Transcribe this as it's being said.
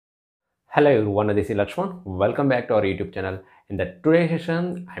Hello everyone, this is Lakshman. Welcome back to our YouTube channel. In the today's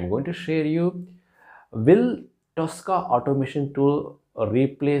session, I'm going to share you, will Tosca Automation Tool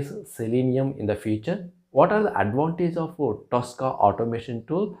replace Selenium in the future? What are the advantages of Tosca Automation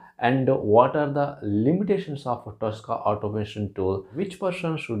Tool and what are the limitations of Tosca Automation Tool? Which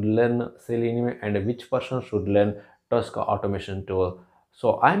person should learn Selenium and which person should learn Tosca Automation Tool?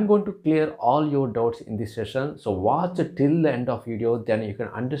 So I'm going to clear all your doubts in this session. So watch till the end of video, then you can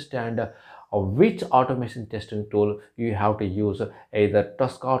understand which automation testing tool you have to use, either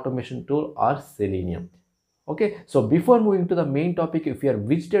Tosca Automation Tool or Selenium. Okay, so before moving to the main topic, if you have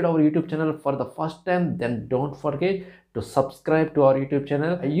visited our YouTube channel for the first time, then don't forget to subscribe to our YouTube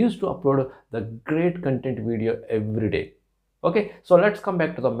channel. I used to upload the great content video every day. Okay, so let's come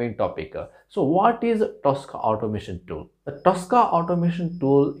back to the main topic. So what is Tosca Automation Tool? The Tosca Automation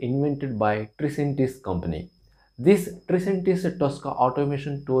Tool invented by Tricentis company. This Tricentis Tosca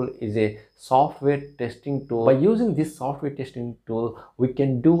Automation Tool is a software testing tool. By using this software testing tool, we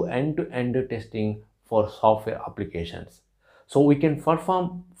can do end-to-end testing for software applications. So we can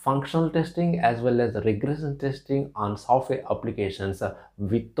perform functional testing as well as regression testing on software applications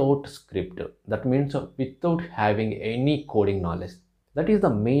without script. That means without having any coding knowledge. That is the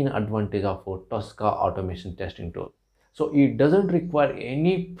main advantage of a Tosca Automation Testing Tool. So it doesn't require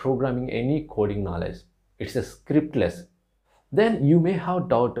any programming, any coding knowledge. It's a scriptless. Then you may have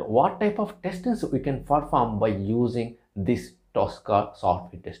doubt what type of testings we can perform by using this Tosca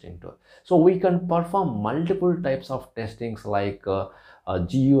software testing tool. So we can perform multiple types of testings like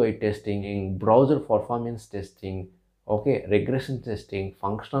GUI testing, browser performance testing, okay, regression testing,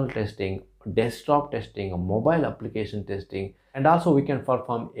 functional testing, desktop testing, mobile application testing, and also we can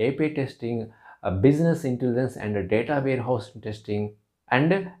perform API testing, business intelligence and data warehouse testing,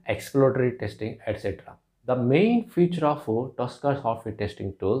 and exploratory testing, etc. The main feature of Tosca software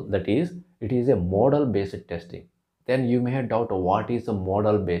testing tool, that is, it is a model based testing. Then you may have doubt what is a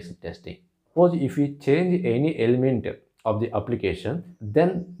model based testing. Suppose if you change any element of the application,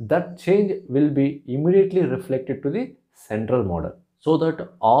 then that change will be immediately reflected to the central model, so that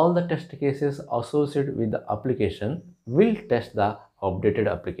all the test cases associated with the application will test the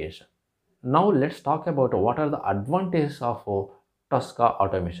updated application. Now let's talk about what are the advantages of Tosca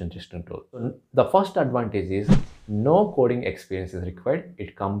Automation Testing Tool. So the first advantage is no coding experience is required.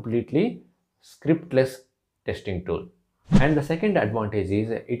 It completely scriptless testing tool. And the second advantage is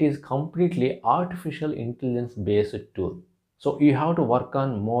it is completely artificial intelligence based tool. So you have to work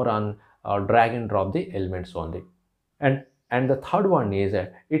on more on drag and drop the elements only. And the third one is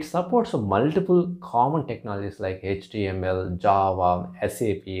it supports multiple common technologies like HTML, Java,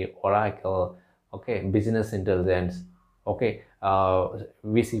 SAP, Oracle, okay, business intelligence, okay,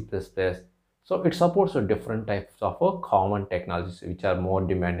 VC++. So it supports different types of common technologies which are more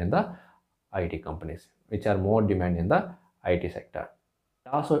demand in the IT companies, which are more demand in the IT sector.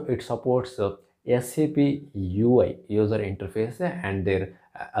 Also, it supports SAP UI, user interface, and their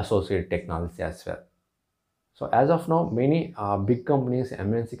associated technology as well. So as of now, many big companies,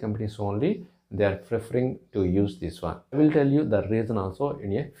 MNC companies only, they are preferring to use this one. I will tell you the reason also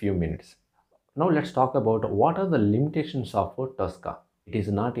in a few minutes. Now let's talk about what are the limitations of Tosca. It is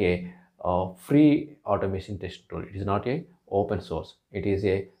not a free automation test tool. It is not a open source. It is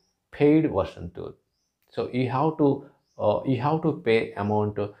a paid version tool. So you have to pay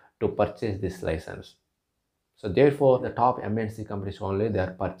amount to purchase this license. So therefore, the top MNC companies only, they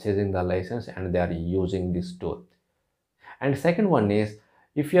are purchasing the license and they are using this tool. And second one is,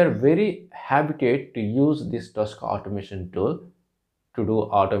 if you are very habituated to use this Tosca automation tool to do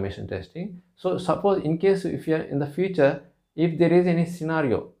automation testing. So suppose in case if you are in the future, if there is any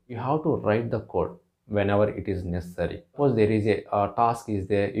scenario, you have to write the code whenever it is necessary. Suppose there is a task is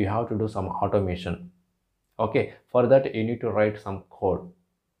there, you have to do some automation. Okay, for that you need to write some code.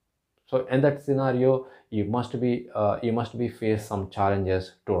 So in that scenario, you must be face some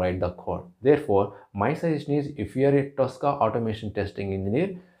challenges to write the code. Therefore, my suggestion is, if you are a Tosca automation testing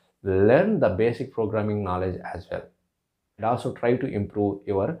engineer, learn the basic programming knowledge as well, and also try to improve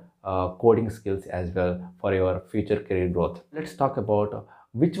your coding skills as well for your future career growth. Let's talk about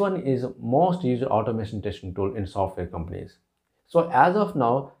which one is most used automation testing tool in software companies. So as of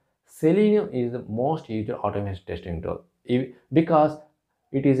now, Selenium is the most used automation testing tool because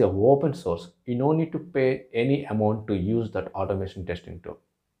it is an open source. You don't need to pay any amount to use that automation testing tool.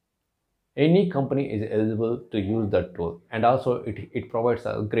 Any company is eligible to use that tool, and also it provides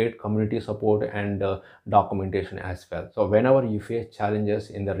a great community support and documentation as well. So whenever you face challenges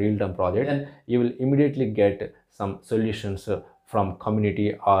in the real-time project, then you will immediately get some solutions from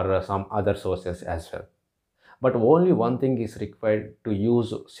community or some other sources as well. but only one thing is required to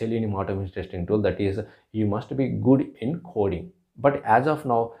use Selenium automation testing tool, that is you must be good in coding. But as of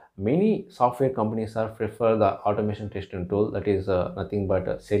now, many software companies are prefer the automation testing tool, that is nothing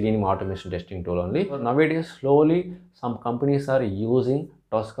but Selenium automation testing tool only. So nowadays slowly some companies are using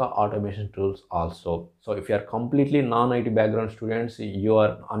Tosca automation tools also. So if you are completely non-IT background students, you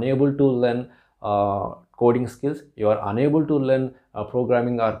are unable to learn coding skills, you are unable to learn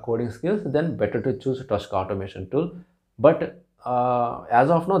programming or coding skills, then better to choose Tosca automation tool. But as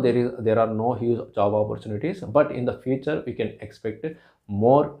of now, there are no huge job opportunities, but in the future we can expect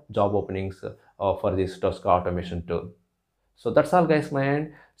more job openings for this Tosca automation tool. So that's all guys my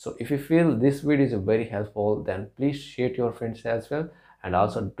end. So if you feel this video is very helpful, then please share to your friends as well, and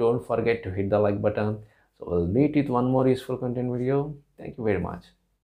also don't forget to hit the like button. So we'll meet with one more useful content video. Thank you very much.